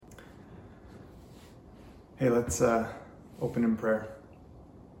Hey, let's open in prayer.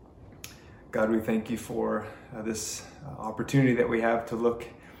 God, we thank you for this opportunity that we have to look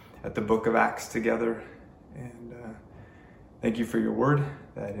at the book of Acts together. And thank you for your word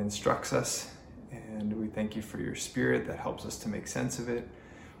that instructs us. And we thank you for your spirit that helps us to make sense of it.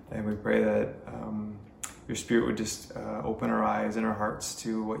 And we pray that your spirit would just open our eyes and our hearts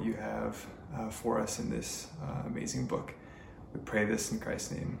to what you have for us in this amazing book. We pray this in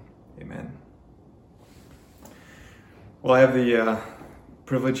Christ's name. Amen. Well, I have the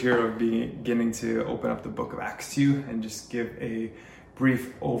privilege here of beginning to open up the book of Acts to you and just give a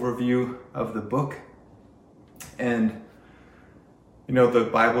brief overview of the book. And, you know, the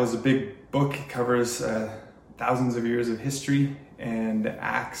Bible is a big book. It covers thousands of years of history, and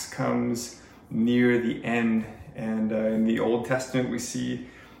Acts comes near the end. And in the Old Testament, we see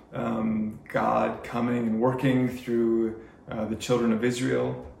God coming and working through the children of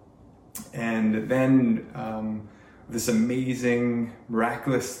Israel. And then this amazing,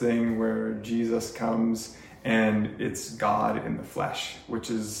 miraculous thing where Jesus comes and it's God in the flesh, which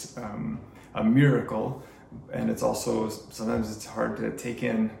is a miracle. And it's also, sometimes it's hard to take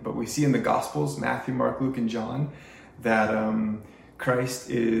in, but we see in the Gospels, Matthew, Mark, Luke, and John, that Christ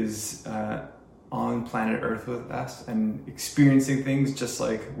is on planet Earth with us and experiencing things just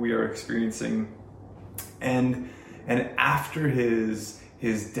like we are experiencing. And after his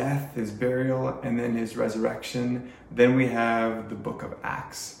death, his burial, and then his resurrection, then we have the book of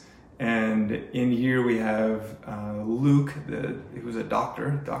Acts. And in here we have Luke, who's a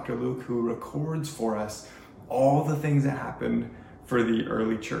doctor, Dr. Luke, who records for us all the things that happened for the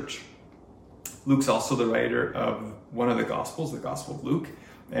early church. Luke's also the writer of one of the Gospels, the Gospel of Luke.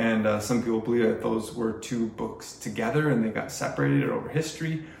 And some people believe that those were two books together and they got separated over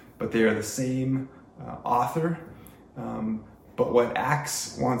history, but they are the same author. But what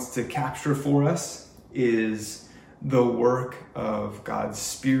Acts wants to capture for us is the work of God's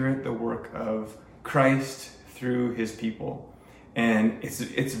Spirit, the work of Christ through his people. And it's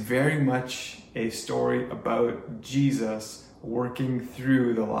very much a story about Jesus working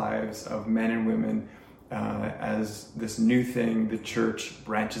through the lives of men and women as this new thing, the church,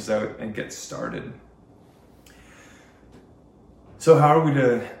 branches out and gets started. So how are we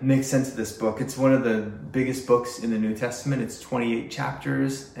to make sense of this book? It's one of the biggest books in the New Testament. It's 28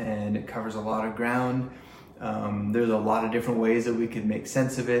 chapters and it covers a lot of ground. There's a lot of different ways that we could make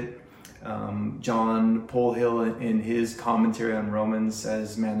sense of it. John Polhill in his commentary on Romans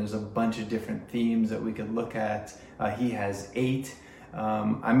says, man, there's a bunch of different themes that we could look at. He has 8.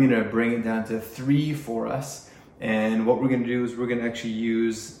 I'm going to bring it down to 3 for us. And what we're going to do is we're going to actually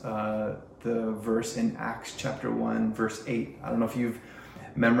use the verse in Acts chapter 1, verse 8. I don't know if you've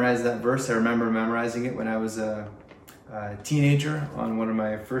memorized that verse. I remember memorizing it when I was a teenager on one of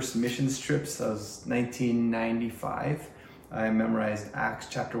my first missions trips. That was 1995. I memorized Acts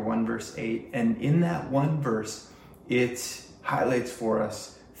chapter 1, verse 8. And in that one verse, it highlights for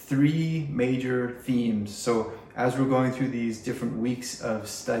us 3 major themes. So as we're going through these different weeks of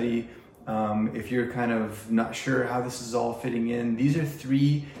study, if you're kind of not sure how this is all fitting in, these are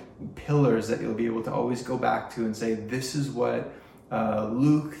 3 pillars that you'll be able to always go back to and say, this is what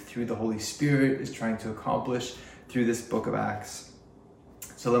Luke, through the Holy Spirit, is trying to accomplish through this book of Acts.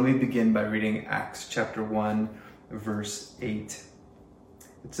 So let me begin by reading Acts chapter 1, verse 8.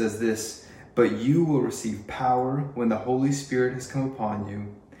 It says this, "But you will receive power when the Holy Spirit has come upon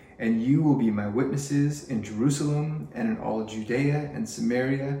you, and you will be my witnesses in Jerusalem and in all Judea and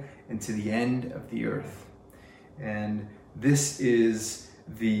Samaria and to the end of the earth." And this is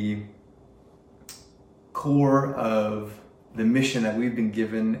the core of the mission that we've been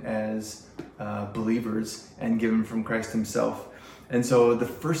given as believers and given from Christ himself. And so the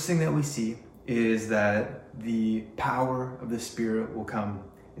first thing that we see is that the power of the Spirit will come.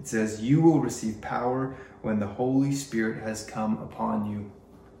 It says, you will receive power when the Holy Spirit has come upon you.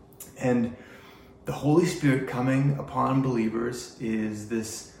 And the Holy Spirit coming upon believers is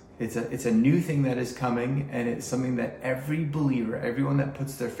this, it's a new thing that is coming, and it's something that every believer, everyone that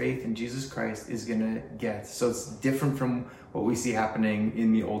puts their faith in Jesus Christ is going to get. So it's different from what we see happening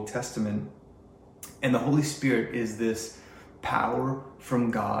in the Old Testament. And the Holy Spirit is this power from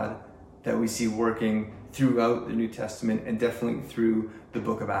God that we see working throughout the New Testament and definitely through the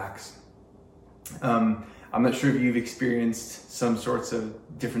book of Acts. I'm not sure if you've experienced some sorts of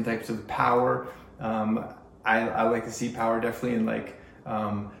different types of power. I like to see power definitely in like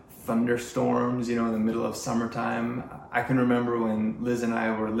thunderstorms, in the middle of summertime. I can remember when Liz and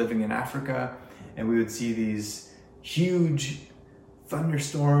I were living in Africa and we would see these huge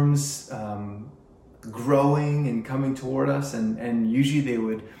thunderstorms growing and coming toward us, and usually they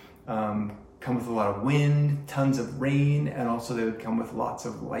would come with a lot of wind, tons of rain, and also they would come with lots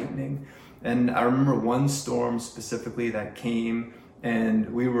of lightning. And I remember one storm specifically that came,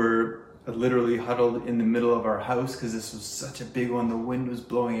 and we were literally huddled in the middle of our house because this was such a big one. The wind was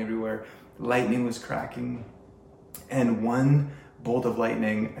blowing everywhere, lightning was cracking, and one bolt of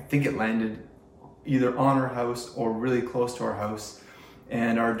lightning, I think it landed either on our house or really close to our house.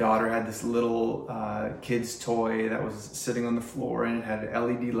 And our daughter had this little kid's toy that was sitting on the floor, and it had an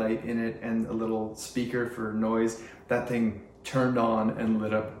LED light in it and a little speaker for noise. That thing turned on and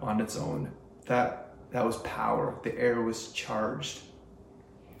lit up on its own. That was power. The air was charged.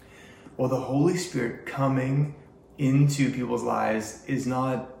 Well, the Holy Spirit coming into people's lives is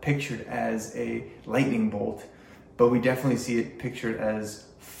not pictured as a lightning bolt, but we definitely see it pictured as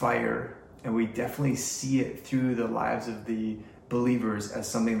fire, and we definitely see it through the lives of the believers as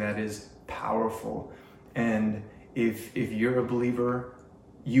something that is powerful. And if you're a believer,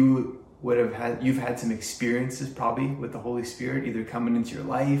 you've had some experiences probably with the Holy Spirit, either coming into your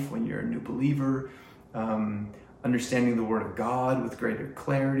life when you're a new believer, understanding the Word of God with greater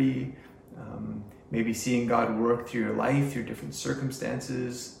clarity, maybe seeing God work through your life through different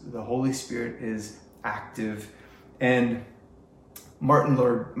circumstances. The Holy Spirit is active. And Martin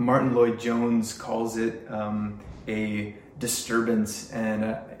Lloyd-Jones calls it a disturbance, and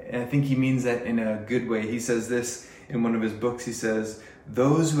I think he means that in a good way. He says this in one of his books. He says,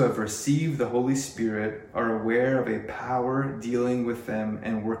 "Those who have received the Holy Spirit are aware of a power dealing with them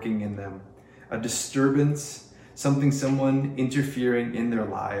and working in them. A disturbance, someone interfering in their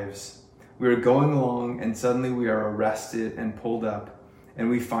lives. We are going along and suddenly we are arrested and pulled up, and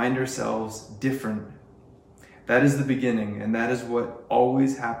we find ourselves different. That is the beginning, and that is what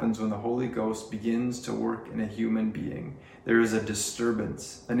always happens when the Holy Ghost begins to work in a human being. There is a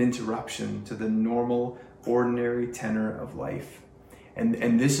disturbance, an interruption to the normal, ordinary tenor of life."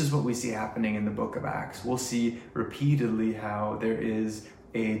 And this is what we see happening in the book of Acts. We'll see repeatedly how there is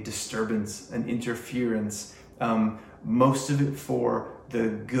a disturbance, an interference, most of it for the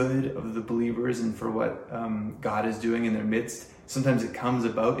good of the believers and for what God is doing in their midst. Sometimes it comes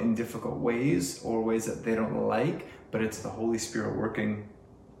about in difficult ways or ways that they don't like, but it's the Holy Spirit working.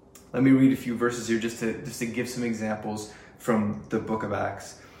 Let me read a few verses here just to give some examples from the book of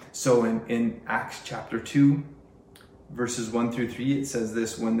Acts. So in Acts chapter 2, verses 1 through 3, it says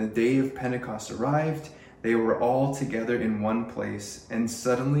this: "When the day of Pentecost arrived, they were all together in one place, and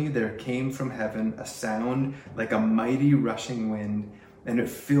suddenly there came from heaven a sound like a mighty rushing wind, and it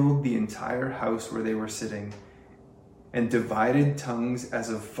filled the entire house where they were sitting. And divided tongues as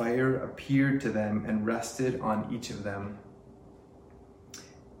of fire appeared to them and rested on each of them."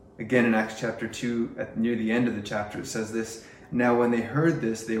 Again, in Acts chapter 2, near the end of the chapter, it says this: "Now when they heard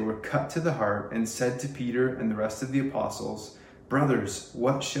this, they were cut to the heart and said to Peter and the rest of the apostles, 'Brothers,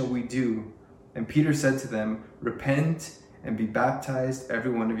 what shall we do?' And Peter said to them, 'Repent and be baptized,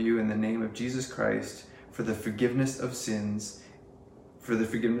 every one of you, in the name of Jesus Christ, for the forgiveness of your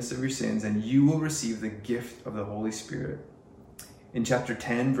sins, and you will receive the gift of the Holy Spirit.'" In chapter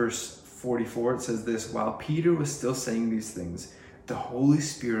 10, verse 44, it says this: "While Peter was still saying these things, the Holy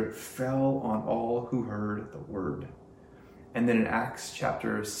Spirit fell on all who heard the word." And then in Acts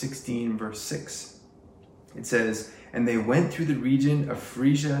chapter 16, verse 6, it says, "And they went through the region of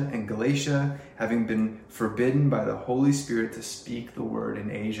Phrygia and Galatia, having been forbidden by the Holy Spirit to speak the word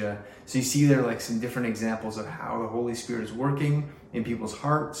in Asia." So you see there like some different examples of how the Holy Spirit is working in people's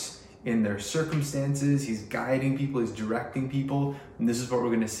hearts, in their circumstances. He's guiding people, he's directing people. And this is what we're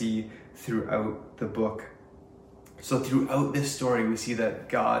going to see throughout the book. So throughout this story, we see that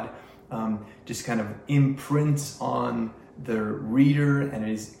God just kind of imprints on the reader and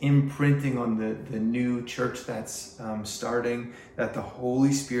is imprinting on the new church that's starting, that the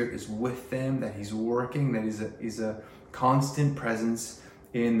Holy Spirit is with them, that he's working, that he's a constant presence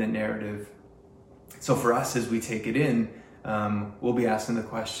in the narrative. So for us, as we take it in, we'll be asking the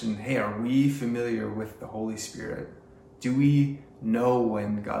question, hey, are we familiar with the Holy Spirit? Do we know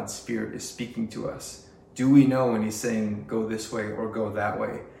when God's Spirit is speaking to us? Do we know when he's saying, go this way or go that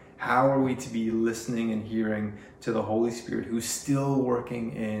way? How are we to be listening and hearing to the Holy Spirit, who's still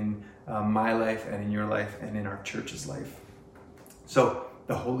working in my life and in your life and in our church's life? So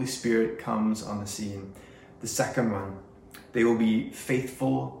the Holy Spirit comes on the scene. The second one, they will be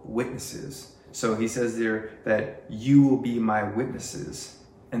faithful witnesses. So he says there that you will be my witnesses.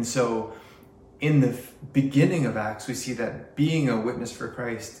 And so in the beginning of Acts, we see that being a witness for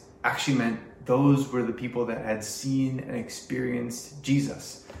Christ actually meant those were the people that had seen and experienced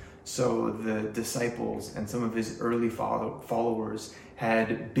Jesus. So the disciples and some of his early followers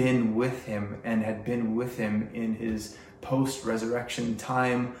had been with him and had been with him in his post-resurrection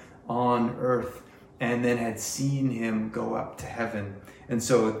time on earth and then had seen him go up to heaven. And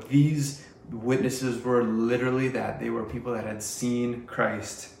so these witnesses were literally that. They were people that had seen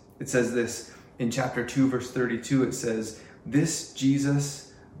Christ. It says this in chapter 2, verse 32, it says, "This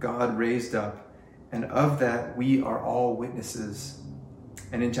Jesus God raised up, and of that we are all witnesses."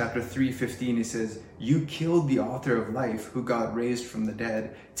 And in chapter 3:15, he says, "You killed the author of life, who God raised from the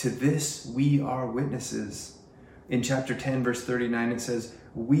dead. To this we are witnesses." In chapter 10, verse 39, it says,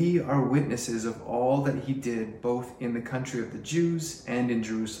 "We are witnesses of all that he did, both in the country of the Jews and in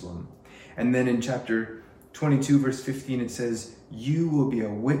Jerusalem." And then in chapter 22, verse 15, it says, "You will be a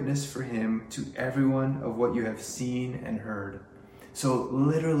witness for him to everyone of what you have seen and heard." So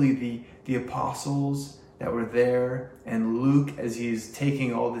literally the apostles that were there, and Luke, as he's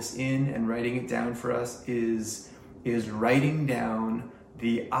taking all this in and writing it down for us, is writing down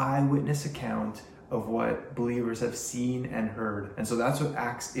the eyewitness account of what believers have seen and heard. And so that's what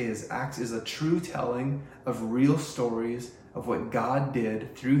Acts is. Acts is a true telling of real stories of what God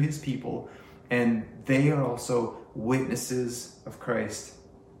did through his people, and they are also witnesses of Christ.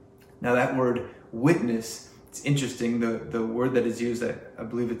 Now that word witness, it's interesting, the word that is used, I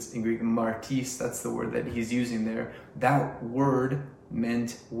believe it's in Greek, martis, that's the word that he's using there. That word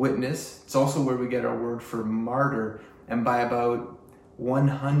meant witness. It's also where we get our word for martyr. And by about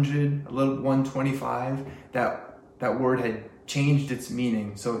 125, that word had changed its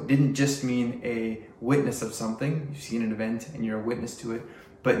meaning. So it didn't just mean a witness of something. You've seen an event and you're a witness to it.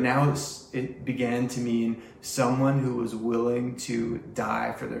 But now it began to mean someone who was willing to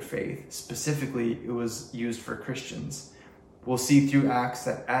die for their faith. Specifically, it was used for Christians. We'll see through Acts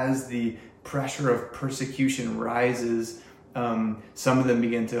that as the pressure of persecution rises, some of them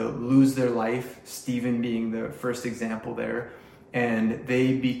begin to lose their life, Stephen being the first example there, and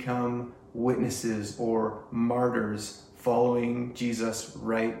they become witnesses or martyrs following Jesus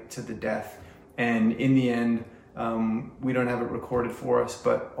right to the death. And in the end, we don't have it recorded for us,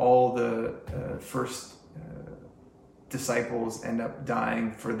 but all the first disciples end up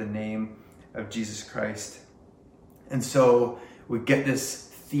dying for the name of Jesus Christ. And so we get this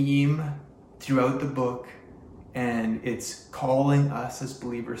theme throughout the book, and it's calling us as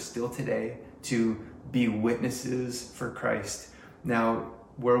believers still today to be witnesses for Christ. Now,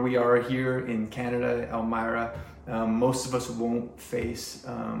 where we are here in Canada, Elmira, most of us won't face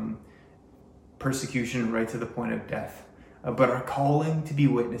persecution right to the point of death. But our calling to be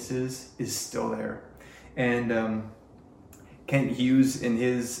witnesses is still there. And Kent Hughes, in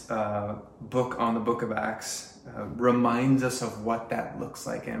his book on the book of Acts, reminds us of what that looks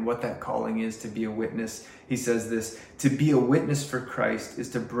like and what that calling is to be a witness. He says this: "To be a witness for Christ is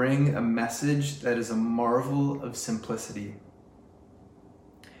to bring a message that is a marvel of simplicity.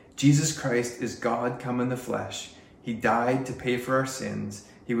 Jesus Christ is God come in the flesh. He died to pay for our sins.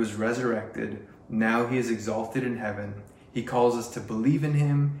 He was resurrected. Now he is exalted in heaven. He calls us to believe in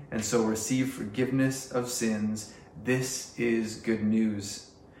him and so receive forgiveness of sins. This is good news.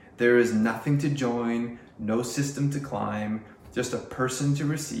 There is nothing to join, no system to climb, just a person to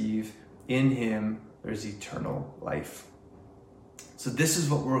receive. In him, there's eternal life." So this is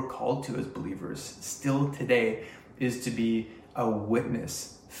what we're called to as believers still today, is to be a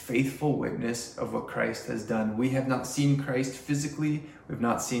witness, faithful witness of what Christ has done. We have not seen Christ physically. We've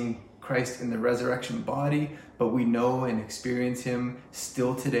not seen Christ in the resurrection body, but we know and experience him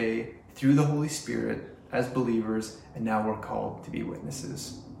still today through the Holy Spirit as believers, and now we're called to be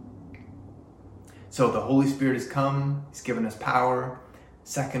witnesses. So the Holy Spirit has come, he's given us power.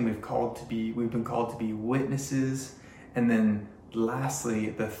 Second, we've been called to be witnesses. And then lastly,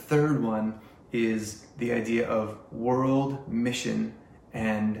 the third one is the idea of world mission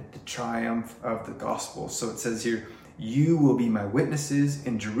and the triumph of the gospel. So it says here, "You will be my witnesses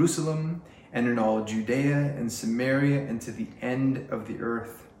in Jerusalem and in all Judea and Samaria and to the end of the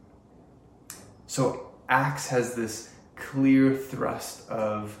earth." So Acts has this clear thrust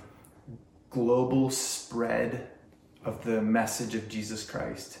of global spread of the message of Jesus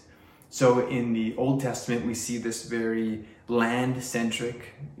Christ. So in the Old Testament, we see this very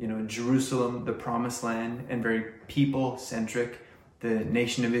land-centric, Jerusalem, the promised land, and very people-centric, the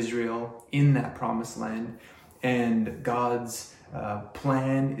nation of Israel in that promised land. And God's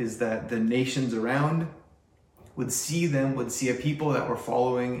plan is that the nations around would see a people that were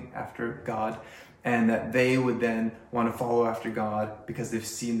following after God, and that they would then want to follow after God because they've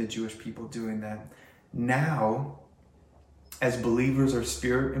seen the Jewish people doing that. Now, as believers are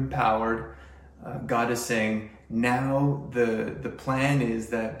spirit empowered, God is saying, now the plan is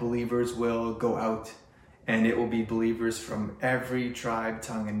that believers will go out, and it will be believers from every tribe,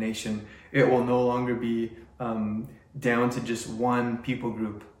 tongue, and nation. It will no longer be down to just one people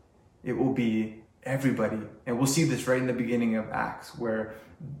group. It will be everybody. And we'll see this right in the beginning of Acts, where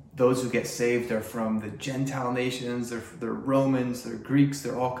those who get saved are from the Gentile nations, they're Romans, they're Greeks,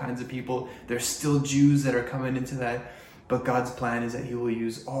 they're all kinds of people. There's still Jews that are coming into that. But God's plan is that he will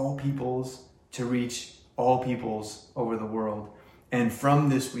use all peoples to reach all peoples over the world. And from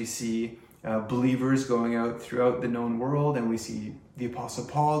this we see believers going out throughout the known world, and we see the Apostle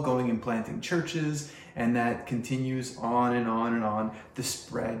Paul going and planting churches, and that continues on and on and on. The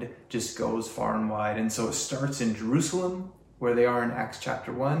spread just goes far and wide. And so it starts in Jerusalem, where they are in Acts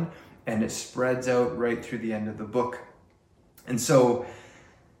chapter 1, and it spreads out right through the end of the book. And so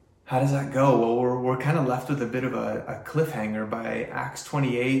how does that go? Well, we're kind of left with a bit of a cliffhanger. By Acts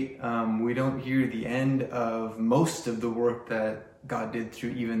 28, we don't hear the end of most of the work that God did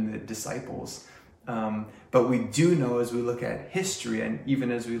through even the disciples. But we do know, as we look at history, and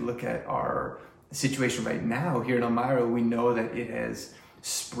even as we look at our situation right now here in Elmira, we know that it has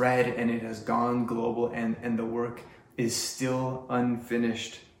spread and it has gone global, and the work is still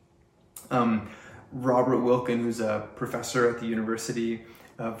unfinished. Robert Wilkin, who's a professor at the University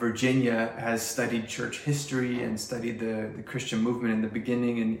of Virginia, has studied church history and studied the Christian movement in the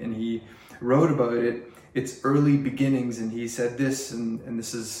beginning, and he wrote about it, its early beginnings, and he said this, and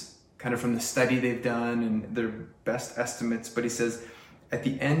this is kind of from the study they've done and their best estimates, but he says, at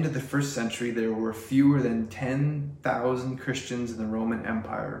the end of the first century, there were fewer than 10,000 Christians in the Roman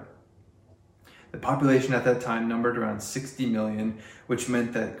Empire. The population at that time numbered around 60 million, which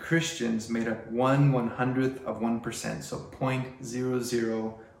meant that Christians made up 1/100th of 1%, so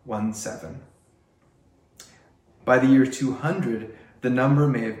 0.0017. By the year 200, the number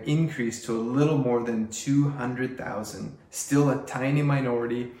may have increased to a little more than 200,000, still a tiny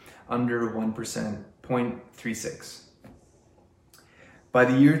minority, under 1%, 0.36. By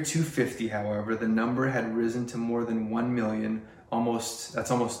the year 250, however, the number had risen to more than 1 million,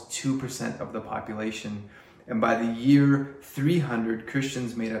 that's almost 2% of the population. And by the year 300,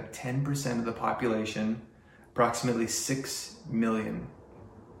 Christians made up 10% of the population, approximately 6 million.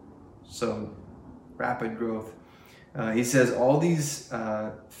 So rapid growth. He says all these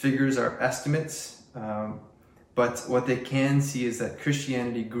figures are estimates, but what they can see is that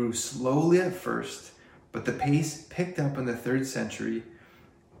Christianity grew slowly at first, but the pace picked up in the 3rd century.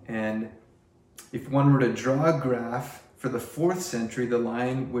 And if one were to draw a graph for the 4th century, the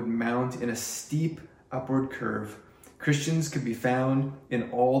line would mount in a steep upward curve. Christians could be found in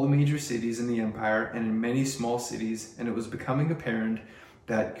all the major cities in the empire and in many small cities, and it was becoming apparent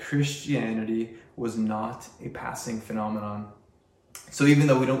that Christianity was not a passing phenomenon. So even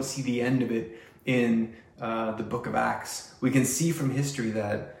though we don't see the end of it in the book of Acts, we can see from history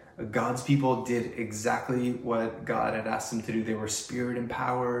that God's people did exactly what God had asked them to do. They were spirit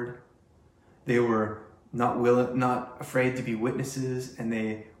empowered. They were not afraid to be witnesses, and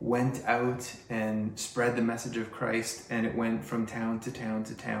they went out and spread the message of Christ, and it went from town to town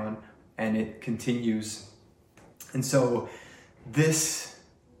to town, and it continues. And so this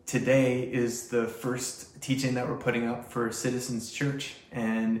today is the first teaching that we're putting up for Citizens Church,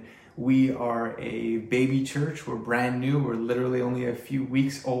 and we are a baby church. We're brand new. We're literally only a few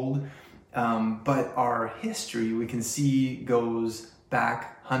weeks old, but our history, we can see, goes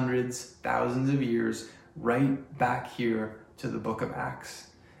back hundreds, thousands of years, right back here to the book of Acts.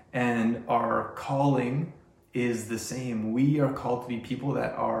 And our calling is the same. We are called to be people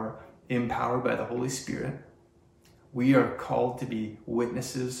that are empowered by the Holy Spirit. We are called to be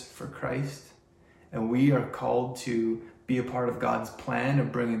witnesses for Christ, and we are called to be a part of God's plan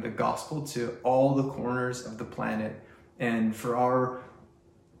of bringing the gospel to all the corners of the planet. And for our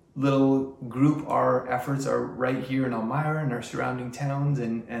little group, our efforts are right here in Elmira and our surrounding towns,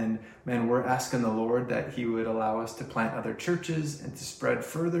 and man, we're asking the Lord that he would allow us to plant other churches and to spread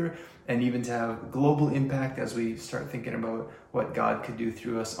further, and even to have global impact as we start thinking about what God could do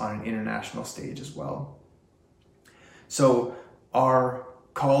through us on an international stage as well. So our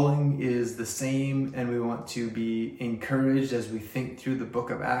calling is the same, and we want to be encouraged as we think through the book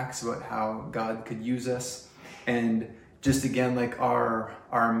of Acts about how God could use us. And just again, like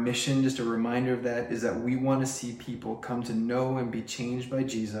our mission, just a reminder of that, is that we want to see people come to know and be changed by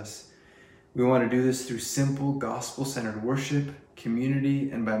Jesus. We want to do this through simple gospel-centered worship,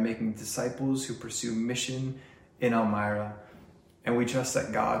 community, and by making disciples who pursue mission in Elmira. And we trust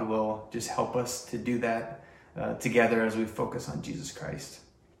that God will just help us to do that together as we focus on Jesus Christ.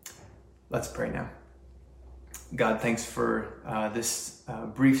 Let's pray now. God, thanks for this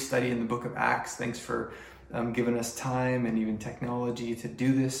brief study in the book of Acts. Thanks for giving us time and even technology to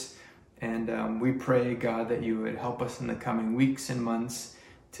do this. And we pray, God, that you would help us in the coming weeks and months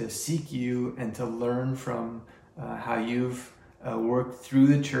to seek you and to learn from how you've worked through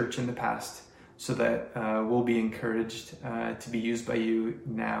the church in the past so that we'll be encouraged to be used by you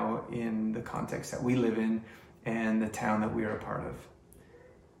now in the context that we live in and the town that we are a part of.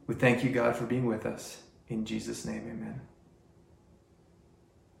 We thank you, God, for being with us. In Jesus' name, amen.